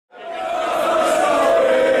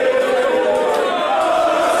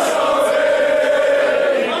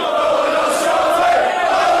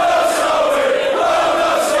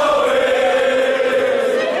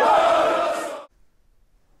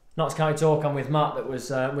Notts County Talk. I'm with Matt that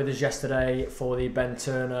was with us yesterday for the Ben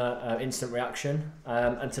Turner instant reaction.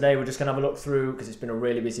 And today we're just going to have a look through, because it's been a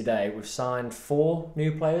really busy day. We've signed 4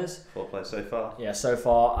 new players. 4 players so far? Yeah, so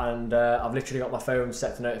far. And I've literally got my phone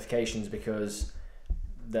set to notifications because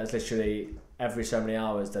there's literally every so many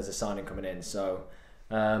hours there's a signing coming in. So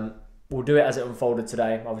we'll do it as it unfolded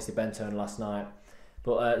today. Obviously Ben Turner last night.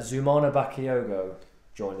 But Zoumana Bakayoko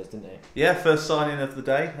joined us, didn't he? Yeah, first signing of the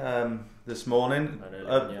day this morning.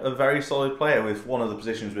 A very solid player with one of the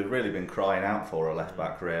positions we've really been crying out for, a left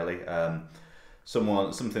back really.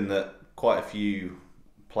 Something that quite a few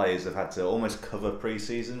players have had to almost cover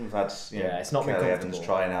pre-season. We've had it's not Kelly been Evans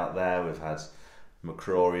trying out there. We've had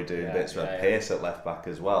McCrory doing bits. We've had Pearce at left back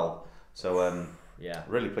as well. So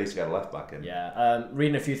really pleased to get a left back in. Yeah,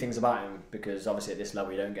 reading a few things about him, because obviously at this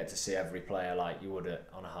level you don't get to see every player like you would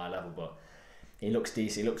on a high level, but he looks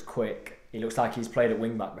decent, he looks quick, he looks like he's played at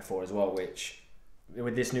wing back before as well, which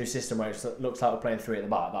with this new system where it looks like we're playing 3 at the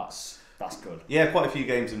back, that's good. Yeah, quite a few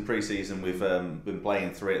games in pre-season we've been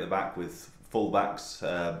playing 3 at the back with full-backs.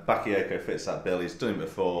 Bakayoko fits that bill, he's done it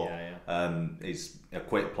before. He's a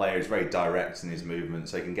quick player, he's very direct in his movement,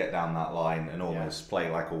 so he can get down that line and almost play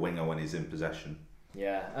like a winger when he's in possession.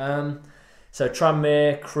 Yeah, so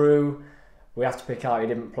Tranmere, Crewe, we have to pick out, he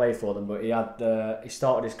didn't play for them, but he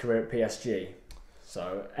started his career at PSG.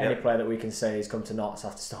 So any player that we can say has come to Notts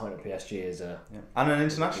after starting at PSG is and an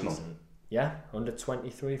international. Under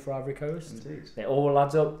 23 for Ivory Coast. Indeed. It all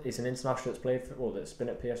adds up. It's an international that's played that's been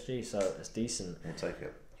at PSG, so it's decent. We'll take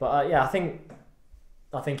it. But I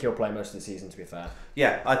think he'll play most of the season, to be fair.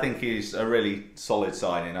 Yeah, I think he's a really solid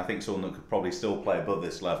signing. I think someone that could probably still play above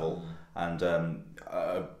this level, and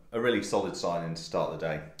a really solid signing to start the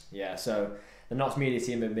day. Yeah, so the Notts media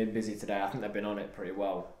team have been busy today. I think they've been on it pretty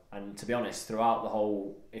well. And to be honest, throughout the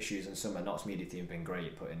whole issues and summer, Notts media team have been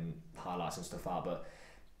great putting highlights and stuff out. But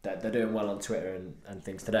they're doing well on Twitter and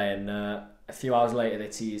things today. And a few hours later, they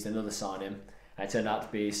teased another signing. And it turned out to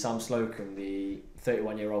be Sam Slocum, the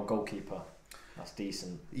 31-year-old goalkeeper. That's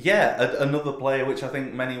decent. Yeah, another player which I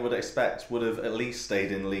think many would expect would have at least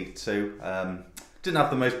stayed in League Two. Didn't have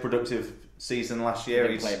the most productive season last year.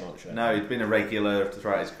 He didn't play much. No, he'd been a regular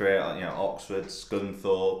throughout his career. Oxford,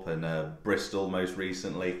 Scunthorpe, and Bristol most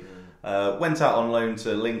recently. Went out on loan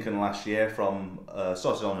to Lincoln last year.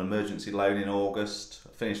 Started on an emergency loan in August,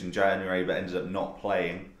 finished in January, but ended up not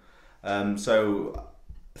playing. So,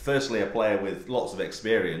 firstly, a player with lots of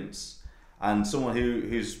experience. And someone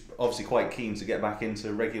who's obviously quite keen to get back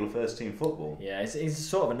into regular first team football. Yeah, he's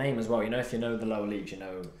sort of a name as well. If you know the lower leagues, you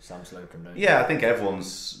know Sam Slocum, don't you? Yeah, I think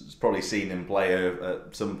everyone's probably seen him play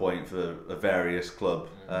at some point for a various club.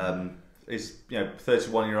 He's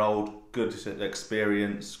 31-year-old, good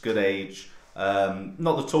experience, good age. Not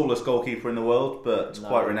the tallest goalkeeper in the world, but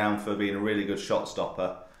quite renowned for being a really good shot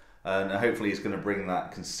stopper. And hopefully he's going to bring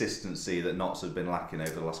that consistency that Notts have been lacking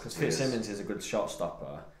over the last couple of years. Fitzsimmons is a good shot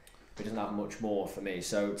stopper. He doesn't have much more for me,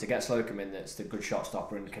 so to get Slocum in that's the good shot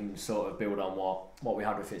stopper and can sort of build on what we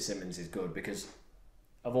had with Fitzsimmons is good, because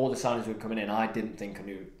of all the signings who were coming in, I didn't think a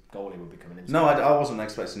new goalie would be coming in. No, I wasn't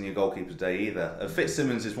expecting a new goalkeeper today either.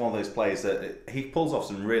 Fitzsimmons is one of those players that he pulls off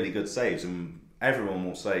some really good saves, and everyone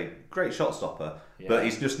will say great shot stopper, but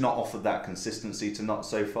he's just not offered that consistency to Notts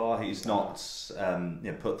so far. He's not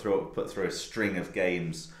put through a string of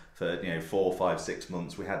games for 4, 5, 6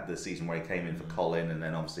 months. We had the season where he came in for Colin, and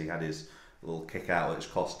then obviously had his little kick out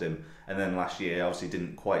which cost him, and then last year obviously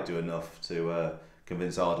didn't quite do enough to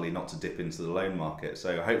convince Ardley not to dip into the loan market.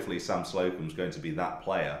 So hopefully Sam Slocum's going to be that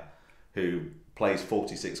player who plays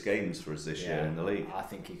 46 games for us this year in the league. I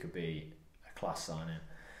think he could be a class signing.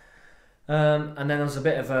 And then there was a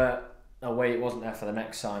bit of a wait, it wasn't there for the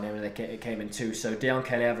next signing, and it came in 2. So Dion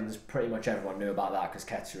Kelly Evans, pretty much everyone knew about that because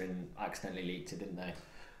Kettering accidentally leaked it, didn't they?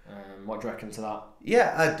 What do you reckon to that?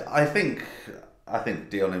 Yeah, I think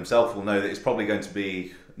Dion himself will know that it's probably going to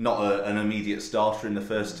be not an immediate starter in the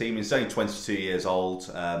first team. He's only 22 years old.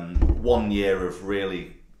 1 year of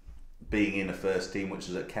really being in the first team, which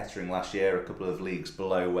was at Kettering last year, a couple of leagues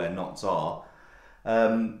below where Notts are.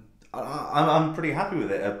 I'm pretty happy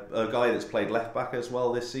with it. A guy that's played left back as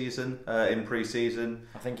well this season in pre-season.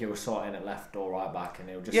 I think he was sorting at left or right back, and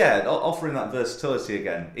he'll just offering that versatility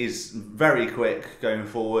again. He's very quick going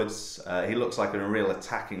forwards. He looks like a real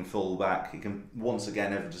attacking full-back. He can once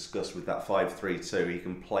again, ever discussed with that 5-3-2. He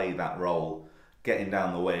can play that role, getting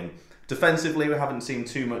down the wing. Defensively, we haven't seen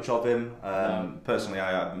too much of him. Personally,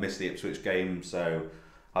 I missed the Ipswich game, so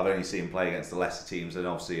I've only seen him play against the lesser teams and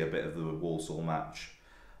obviously a bit of the Walsall match.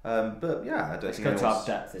 But yeah, I don't think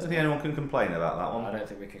anyone can complain about that one. I don't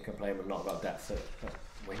think we can complain. We've not got depth at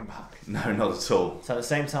wing back. No, not at all. So at the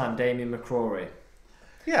same time, Damien McCrory.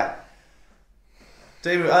 Yeah.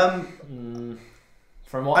 Do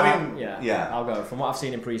from what yeah. I'll go. From what I've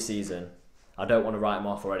seen in pre-season, I don't want to write him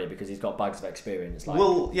off already because he's got bags of experience. Like,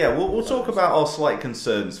 we'll talk about our slight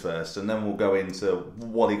concerns first, and then we'll go into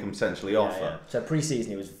what he can potentially offer. Yeah. So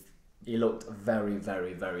pre-season, he looked very,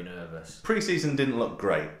 very, very nervous. Pre-season didn't look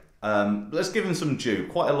great. Let's give him some due.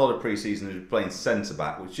 Quite a lot of pre-season he was playing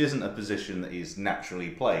centre-back, which isn't a position that he's naturally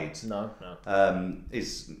played. No.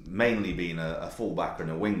 He's mainly been a full-back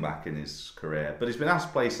and a wing-back in his career, but he's been asked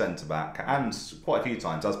to play centre-back and quite a few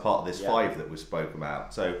times as part of this five that we spoke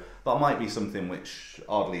about. So that might be something which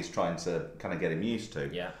Ardley's trying to kind of get him used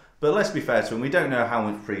to. Yeah. But let's be fair to him, we don't know how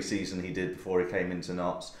much pre-season he did before he came into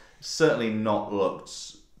Notts. Certainly not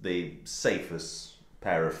looked the safest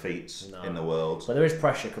pair of feet in the world. But there is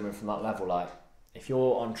pressure coming from that level. Like, if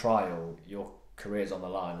you're on trial, your career's on the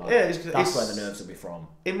line. Like, that's where the nerves will be from.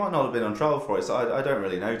 It might not have been on trial for it, so I don't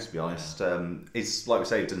really know, to be honest. It's like we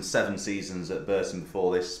say, he's done 7 seasons at Burton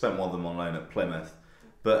before this, spent one of them on loan at Plymouth,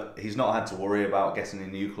 but he's not had to worry about getting a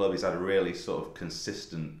new club. He's had a really sort of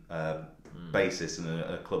consistent basis and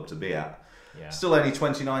a club to be at. Yeah. Still only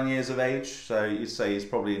 29 years of age, so you'd say he's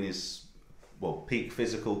probably in his peak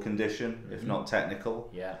physical condition, if not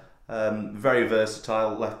technical. Yeah. Very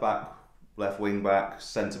versatile, left back, left wing back,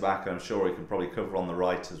 centre back. I'm sure he can probably cover on the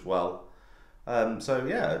right as well. So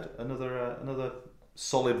yeah, another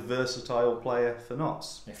solid, versatile player for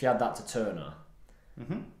Notts. If you add that to Turner,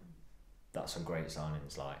 that's some great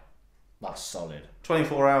signings. Like, that's solid.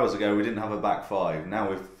 24 hours ago, we didn't have a back five.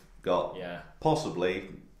 Now we've got possibly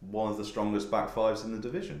one of the strongest back fives in the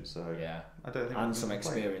division. So I don't think. And some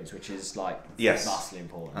experience, which is like vastly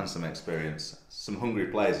important. And some experience, some hungry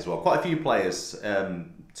players as well. Quite a few players.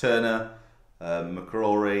 Turner,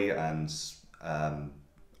 McCrory, and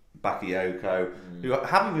Bakayoko, who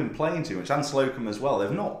haven't been playing too much, and Slocum as well.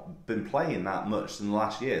 They've not been playing that much in the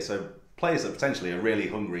last year. So players that potentially are really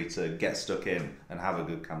hungry to get stuck in and have a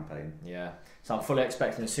good campaign. Yeah. So I'm fully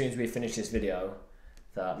expecting as soon as we finish this video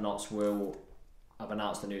that Notts will have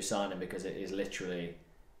announced a new signing, because it is literally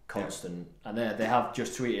constant. And they have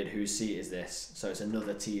just tweeted whose seat is this, so it's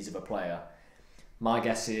another tease of a player. My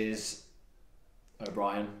guess is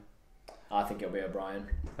O'Brien. I think it'll be O'Brien.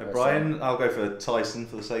 I'll go for Tyson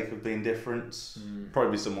for the sake of being different.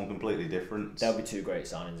 Probably someone completely different. There'll be 2 great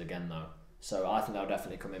signings again though, so I think they'll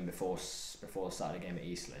definitely come in before the Saturday game at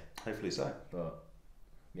Eastleigh. Hopefully so. But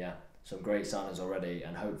yeah, some great signings already,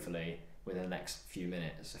 and hopefully within the next few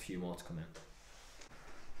minutes a few more to come in.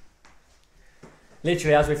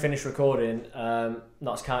 Literally, as we finished recording,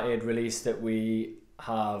 Notts County had released that we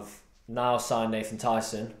have now signed Nathan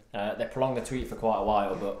Tyson. They prolonged the tweet for quite a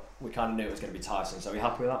while, but we kind of knew it was going to be Tyson. So are we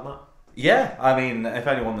happy with that, Matt? Yeah, I mean, if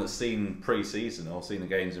anyone that's seen pre-season or seen the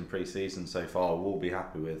games in pre-season so far will be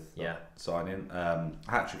happy with signing.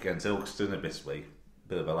 Hat-trick against Ilkeston at Bisley,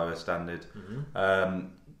 bit of a lower standard.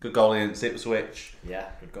 Good goal against Ipswich.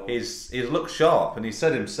 Yeah, good goal. He's looked sharp, and he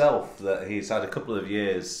said himself that he's had a couple of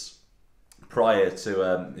years prior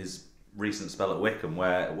to his recent spell at Wycombe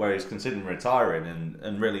where he's considering retiring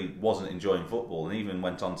and really wasn't enjoying football, and even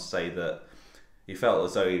went on to say that he felt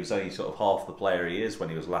as though he was only sort of half the player he is when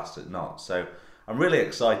he was last at Notts. So I'm really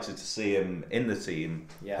excited to see him in the team,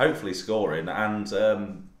 hopefully scoring, and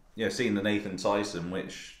seeing the Nathan Tyson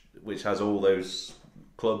which has all those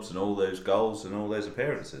clubs and all those goals and all those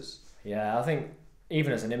appearances. Yeah, I think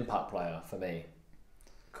even as an impact player for me,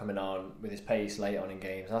 coming on with his pace late on in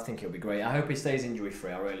games, I think he'll be great. I hope he stays injury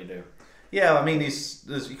free. I really do. Yeah, I mean,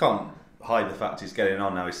 you can't hide the fact he's getting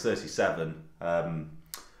on now. He's 37,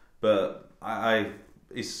 but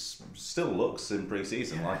he still looks in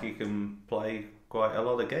pre-season like he can play quite a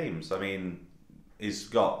lot of games. I mean, he's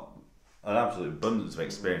got an absolute abundance of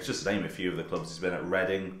experience. Just to name a few of the clubs he's been at: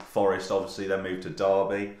 Reading, Forest, obviously, then moved to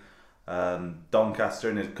Derby, Doncaster,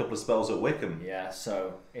 and a couple of spells at Wycombe. Yeah,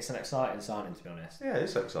 so it's an exciting signing, to be honest. Yeah,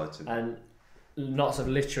 it's exciting. And Notts have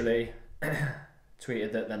literally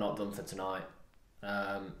tweeted that they're not done for tonight.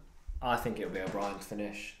 I think it'll be O'Brien to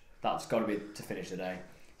finish. That's got to be to finish the day.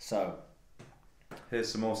 So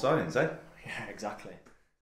here's some more signings, eh? Yeah, exactly.